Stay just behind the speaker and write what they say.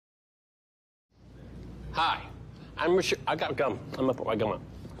Hi, I'm Richard. I got gum. I got gum.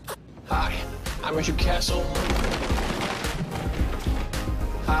 Hi, I'm Richard Castle.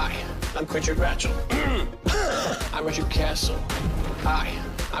 Hi, I'm Richard Ratchel. I'm Richard Castle. Hi,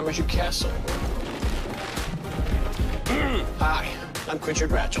 I'm Richard Castle. Hi, I'm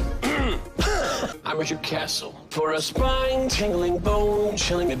Richard Ratchel. I'm Richard Castle. For a spine-tingling,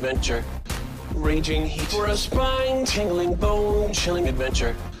 bone-chilling adventure, raging heat. For a spine-tingling, bone-chilling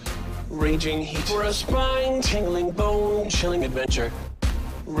adventure, raging heat. For a spine-tingling, bone-chilling adventure,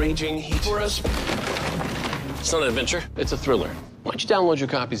 raging heat. For a It's not an adventure, it's a thriller. Why don't you download your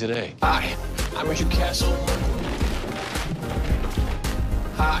copy today? Hi, I'm Richard Castle.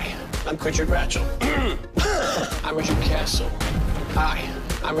 Hi, I'm Richard Ratchel. I'm Richard Castle. Hi,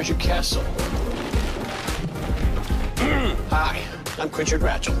 I'm Richard Castle. Hi, I'm Richard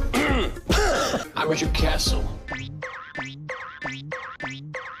Ratchel. I'm Richard Castle.